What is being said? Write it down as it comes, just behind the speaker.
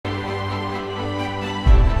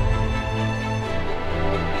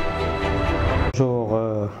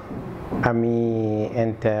amis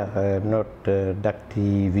internautes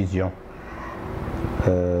d'Activision,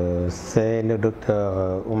 c'est le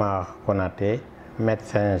docteur Oumar Konate,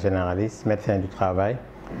 médecin généraliste, médecin du travail,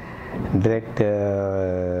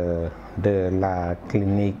 directeur de la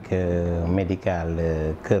clinique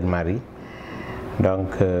médicale Kër Marie.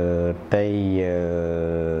 Donc tey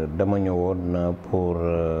dama ñëwoon pour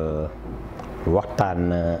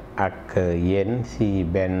waxtaan ak yéen ci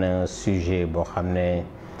benn sujet boo xam ne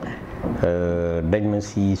dañ ma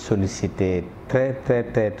ci sollicité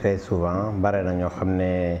très souvent. Bare na ñoo xam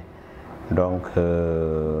ne donc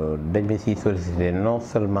dañ ma ci sollicité non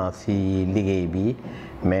seulement ci liggéey bi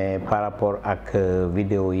mais par rapport ak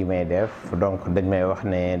vidéo yi may def. Donc dañ may wax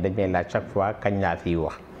ne dañ may laaj chaque fois kañ laa fiy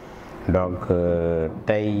wax. Donc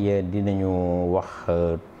tey dinañu wax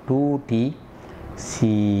tuuti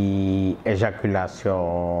ci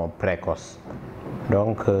éjaculation précoce.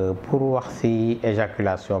 Donc pour wax ci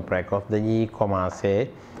éjaculation précoce dañuy commencer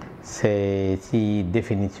c'est ci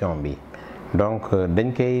définition bi. Donc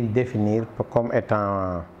dañ koy définir comme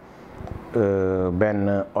étant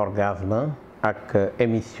benn orgasme ak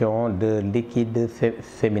émission de liquide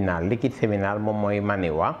séminal. Liquide séminal moom mooy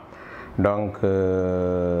maniwa. Donc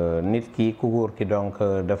nit ki ku góor ki donc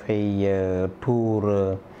dafay tuur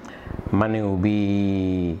maniw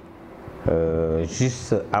bi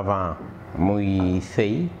juste avant muy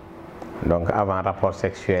sëy, donc avant rapport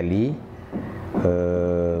sexuel yi.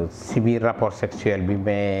 Si biir rapport sexuel bi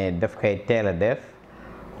mais daf koy teel a def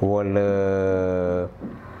wala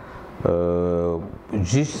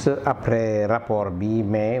juste après rapport bi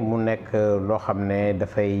mais mu nekk loo xam ne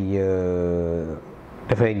dafay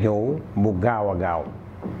ñëw bu gaaw a gaaw.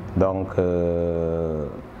 Donc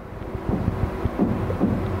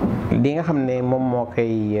li nga xam ne moom moo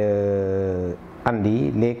koy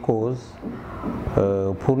andi les causes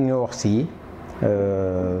pour ñu wax ci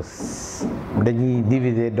dañuy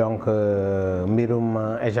diviser donc mbirum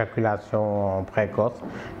éjaculation précoce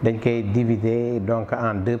dañ koy diviser donc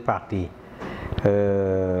en deux parties.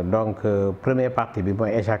 Donc première partie bi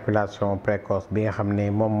mooy éjaculation précoce bi nga xam ne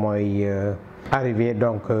moom mooy arrivé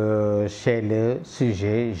donc chez le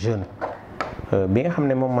sujet jeune. Bi nga xam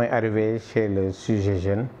ne moom mooy arrivé chez le sujet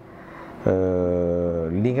jeune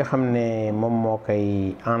li nga xam ne moom moo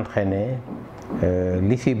koy entraîner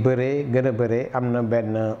li ci bëree gën a bëree am na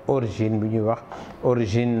benn origine bu ñuy wax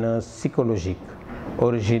origine psychologique.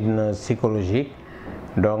 Origine psychologique.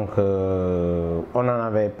 Donc on en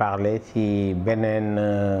avait parlé ci beneen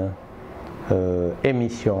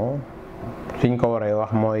émission. Suñ ko waree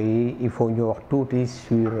wax mooy il faut ñu wax tuuti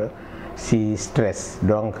sur ci stress.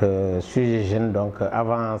 Donc sujet jeune donc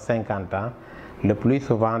avant 50 ans le plus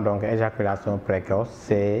souvent donc éjaculation précoce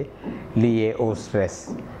c'est lié au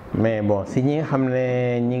stress. Mais bon si ñi nga xam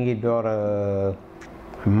ne ñi ngi door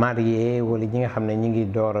marié wala ñi nga xam ne ñi ngi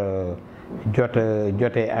door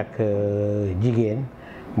jote ak jigéen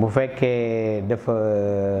bu fekkee dafa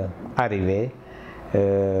arrivé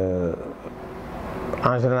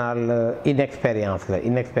en général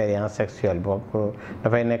inexpérience sexuelle boobu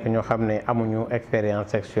dafay nekk ñoo xam ne amuñu expérience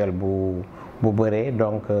sexuelle bu bëree.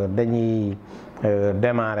 Donc dañuy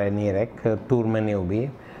démarrer nii rek tour maniw bi.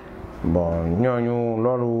 Bon ñooñu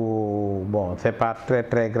loolu bon c'est pas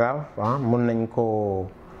très grave ah. Mun nañ ko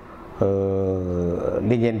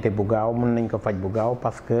lijjante bu gaaw, mun nañ ko faj bu gaaw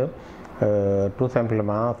parce que tout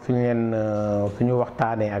simplement suñu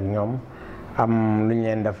waxtaanee ak ñoom am lu ñu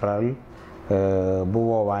leen defaral bu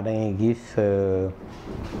boobaa da ngay gis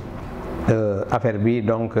affaire bi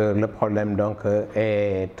donc le problème donc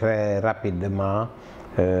est très rapidement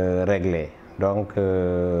réglé. Donc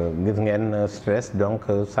gis ngeen stress donc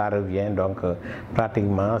ça revient donc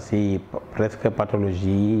pratiquement si presque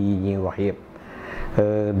pathologie yi ñuy wax yëpp.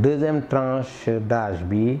 Deuxième tranche d'âge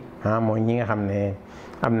bi mooy ñi nga xam ne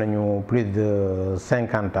am nañu plus de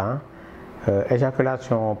 50 ans.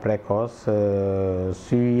 Éjaculation précoce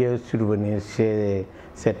suy survenir chez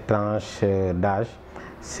cette tranche d'âge,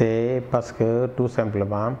 c'est parce que tout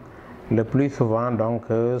simplement le plus souvent donc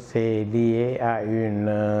c'est lié à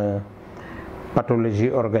une pathologie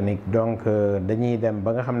organique. Donc dañuy dem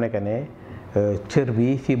ba nga xam ne que ne cër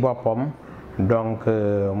bi ci boppam donc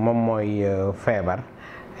moom mooy feebar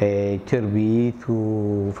et cër bi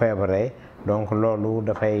su feebaree donc loolu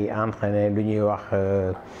dafay entraîner lu ñuy wax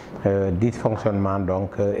dysfonctionnement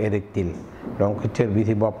donc érectile. Donc cër bi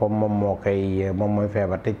ci boppam moom mooy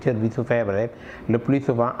feebar te cër bi su feebaree le plus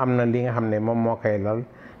souvent am na li nga xam ne moom moo koy lal.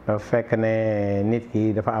 dafa fekk ne nit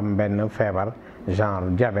ki dafa am benn feebar genre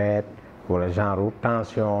diabète wala genre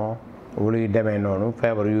tension wala yu demee noonu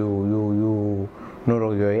feebar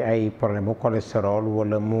nuroog yooyu ay problème mu cholestérol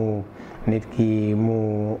wala mu nit ki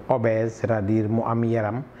mu obèse c'est-à-dire mu am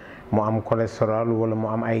yaram mu am cholestérol wala mu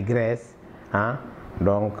am ay graisse ah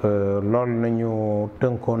donc loolu nañu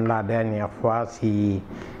tënkoon la dernière fois si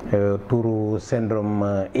turu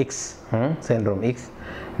syndrome X syndrome X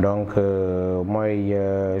donc mooy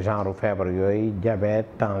genre feebar yooyu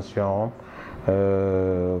diabète tension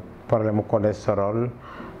problème mu cholestérol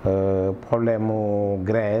problème mu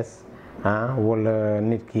graisse ah wala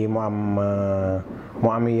nit ki mu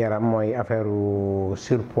am yaram mooy affaire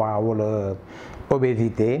surpoids wala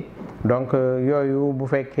obésité donc yooyu bu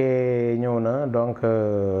fekkee ñëw na donc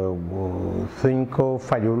suñ ko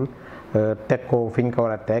fajul teg ko fi ñu ko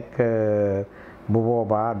war a teg bu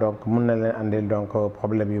boobaa donc mën na leen andil donc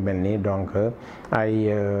problème yu mel nii donc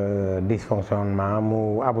ay dysfonctionnement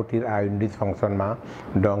mu aboutir à un dysfonctionnement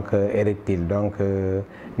donc érectile donc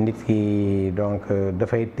nit ki donc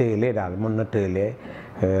dafay tële daal mën na tële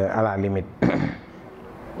à la limite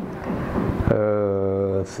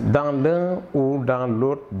dans l'un ou dans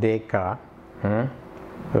l'autre des cas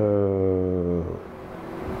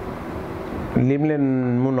lim leen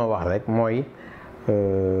mën a wax rek mooy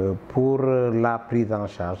pour la prise en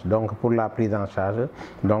charge donc pour la prise en charge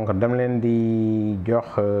donc dama leen di jox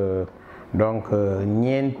donc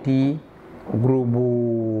ñeenti groupe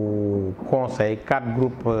bu conseil 4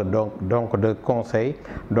 groupes donc de conseil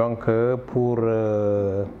donc pour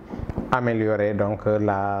améliorer donc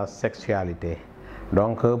la sexualité.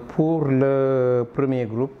 Donc pour le premier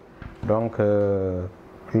groupe donc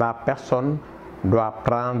la personne doit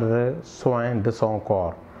prendre soin de son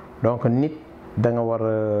corps donc nit da nga war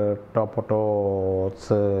a toppatoo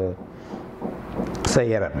sa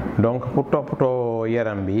yaram donc pour toppatoo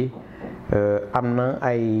yaram bi am na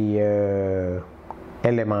ay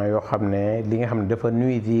éléments yoo xam ne li nga xam ne dafa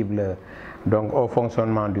nuisible donc au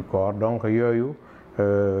fonctionnement du corps donc yooyu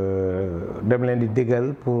dem leen di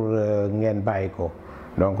digal pour ngeen bàyyi ko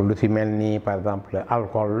donc lu ci mel ni par exemple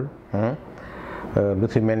alcool lu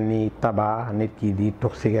ci mel ni tabac nit ki di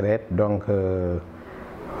tux cigarette donc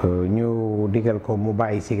ñu digal ko mu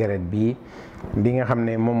bàyyi cigarette bi li nga xam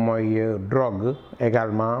ne moom mooy drogue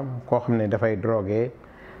également koo xam ne dafay drogué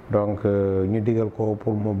donc ñu digal ko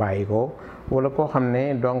pour mu bàyyi ko wala koo xam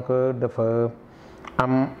ne donc dafa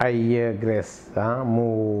am ay graisse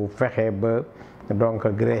mu fexe ba donc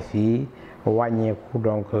graisse yi wàññeeku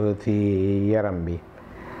donc ci yaram bi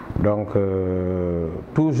donc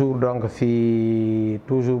toujours donc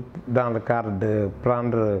toujours dans le cadre de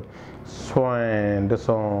prendre soin de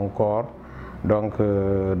son corps donc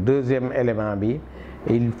deuxième élément bi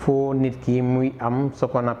il faut nit ki muy am ce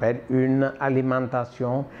qu'on appelle une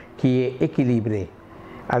alimentation qui est équilibrée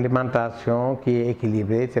alimentation qui est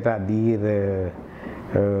équilibrée c'est-à-dire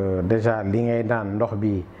déjà li ngay naan ndox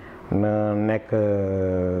bi na nekk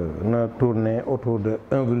na tourner autour de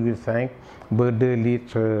 1,5 ba 2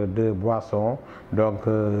 litres de boisson donc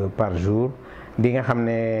par jour li nga xam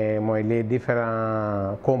ne mooy les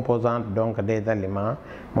différents composantes donc des aliments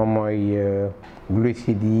moom mooy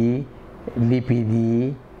glucides yi lipides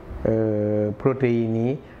yi protéines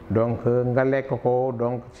yi donc nga lekk ko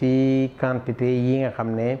donc ci quantité yi nga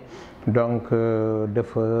xam ne donc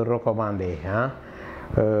dafa recommandé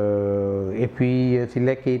et puis ci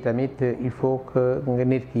lekk yi tamit il faut que nga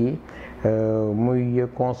nit ki muy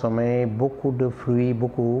consommer beaucoup de fruits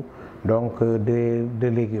beaucoup donc de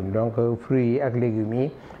légumes donc fruits yi ak légumes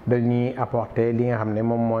yi dañuy apporter li nga xam ne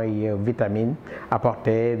moom mooy vitamine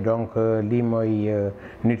apporter donc lii mooy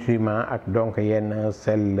nutriments ak donc yenn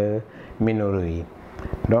sels minéraux yi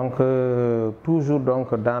donc toujours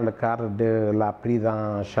donc dans le cadre de la prise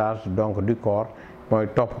en charge donc du corps mooy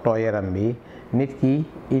toppatoo yaram bi nit ki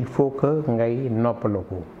il faut que ngay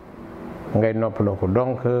noppaliku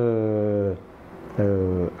donc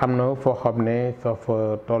am na foo xam ne soo fa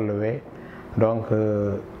tolluwee donc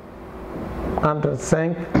entre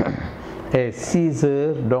 5 et 6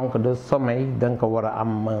 heures donc de sommeil da nga ko war a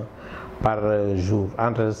am par jour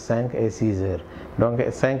entre 5 et 6 heures donc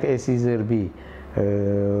 5 et 6 heures bi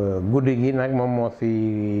guddi gi nag moom moo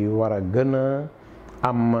fi war a gën a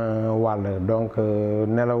am wàll donc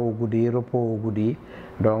nelaw guddi repos guddi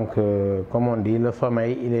donc comme on dit le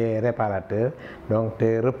sommeil il est réparateur donc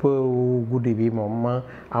te repos guddi bi moom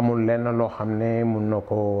amul lenn loo xam ne mun na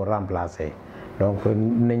ko remplacer donc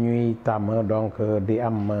nañuy tàmm donc di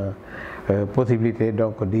am possibilité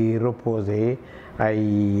donc di reposer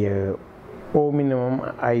ay au minimum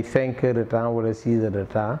ay 5 heures de temps wala 6 heures de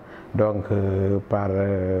temps donc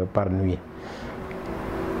par nuit.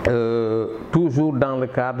 Toujours dans le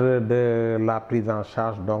cadre de la prise en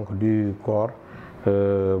charge donc du corps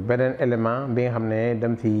beneen élément bi nga xam ne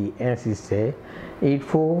dam ci insister il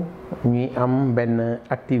faut ñuy am benn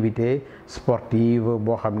activité sportive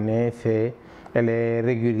boo xam ne elle est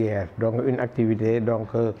régulière, donc une activité donc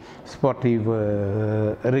sportive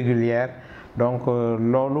régulière. Donc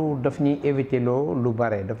loolu daf ñuy éviter loo lu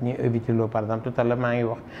bare, daf ñuy éviter loo par exemple tout à l'heure maa ngi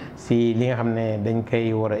wax si li nga xam ne dañ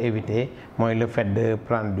koy war a éviter mooy le fait de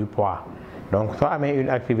prendre du poids. Donc soo amee une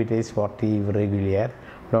activité sportive régulière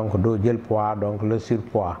donc doo jël poids, donc le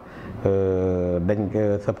surpoids dañ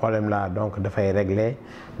ce problème là donc dafay régler,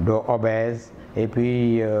 doo obèse et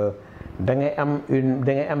puis da ngay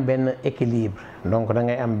am benn équilibre, donc da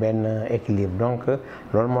ngay am benn équilibre. Donc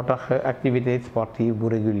loolu moo tax activité sportive bu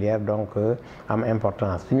régulière donc am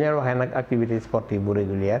importance. Su ñu leen waxee nag activité sportive bu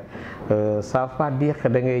régulière ça veut pas dire que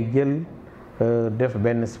da ngay jël def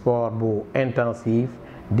benn sport bu intensif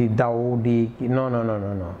di daw di non non non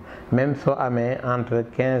non, même soo amee entre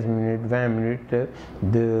 15 minutes 20 minutes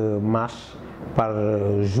de marche par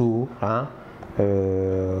jour ah.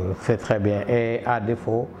 C'est très bien, et à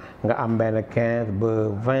défaut nga am benn 15 ba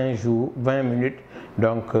 20 minutes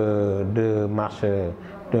donc de marche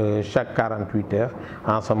de chaque 48 heures.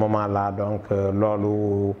 En ce moment là donc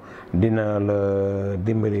loolu dina la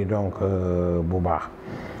dimbali donc bu baax.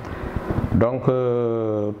 Donc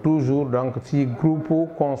toujours donc ci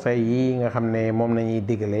groupe conseil yi nga xam ne moom la ñuy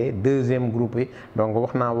diggalee deuxième groupe bi, donc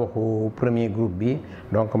wax naa waxu premier groupe bi,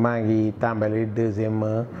 donc maa ngi tàmbali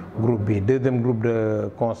deuxième groupe bi. Deuxième groupe de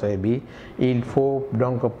conseil bi, il faut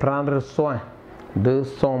donc prendre soin de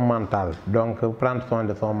son mental, donc prendre soin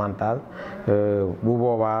de son mental. Bu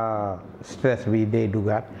boobaa stress bi day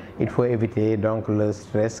dugaat, il faut éviter donc le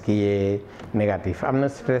stress qui est négatif. Am na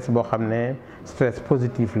stress boo xam ne stress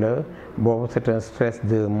positif la, boobu c'est un stress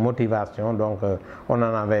de motivation, donc on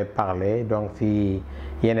en avait parlé donc ci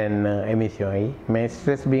yeneen émission yi. Mais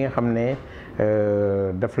stress bi nga xam ne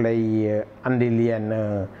daf lay andil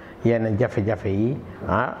yenn jafe-jafe yi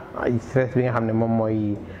ah, stress bi nga xam ne moom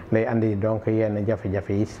mooy lay andi donc yenn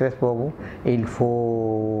jafe-jafe yi, stress boobu il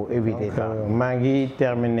faut éviter ça. Maa ngi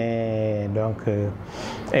terminer donc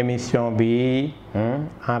émission bi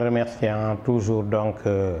en remerciant toujours donc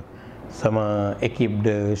sama équipe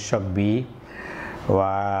de choc bi,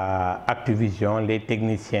 waa Actu Vision, les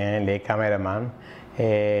techniciens, les caméramans,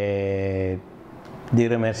 et di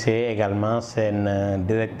remercier également seen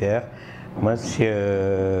directeur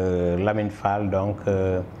Monsieur Lamine Fall, donc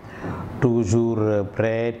toujours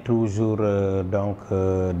prêt, toujours donc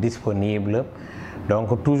disponible,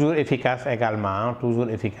 donc toujours efficace également, toujours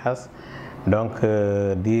efficace. Donc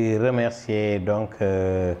di remercier donc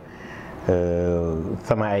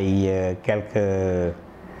sama ay quelques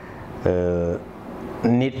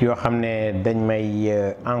nit yoo xam ne dañ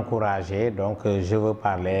may encourager. Donc je veux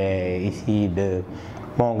parler ici de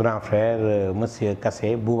mon grand frère monsieur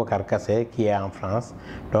Kassé, Boubacar Kassé, qui est en France.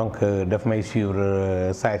 Donc daf may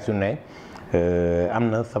suivre saa su ne. Am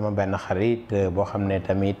na sama benn xarit boo xam ne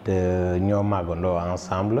tamit ñoo màggandoo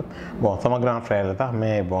ensemble. Bon sama grand frère la tax,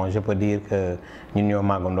 mais bon je peux dire que ñun ñoo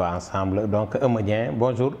màggandoo ensemble. Donc Eumeu Dieng,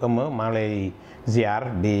 bonjour Eumeu, maa ngi lay ziar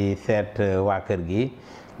di seet waa kër gi.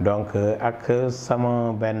 Donc ak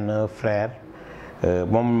sama benn frère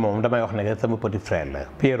moom damay wax ne sama petit frère la,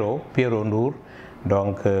 Pierrot Ndour.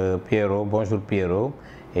 Donc Pierrot, bonjour Pierrot.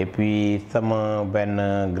 Et puis sama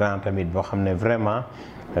benn grand tamit boo xam ne vraiment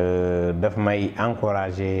daf may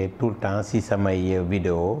encourager tout le temps si samay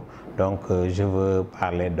vidéo. Donc je veux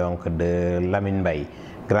parler donc de Lamine Mbaye,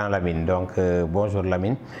 grand Lamine. Donc bonjour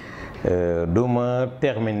Lamine. Du ma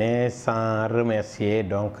terminer sans remercier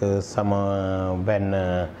donc sama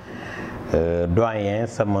benn doyen,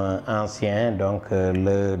 sama ancien, donc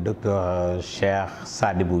le docteur Cheikh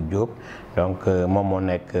Sadibou Diop. Donc moom moo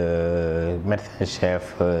nekk médecin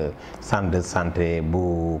chef centre de santé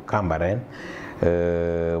bu Cambérène.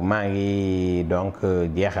 Maa ngi donc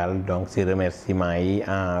jeexal donc ci remerciement yi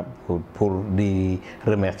pour di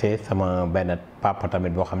remercier sama benn papa tamit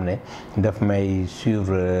boo xam ne daf may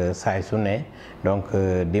suivre saa su ne, donc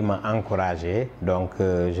di ma encourager. Donc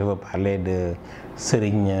je veux parler de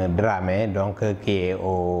Serigne Dramé, donc qui est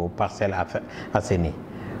aux Parcelles Assainies.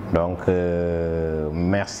 Donc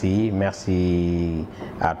merci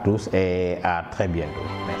à tous et à très bientôt.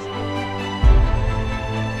 Merci.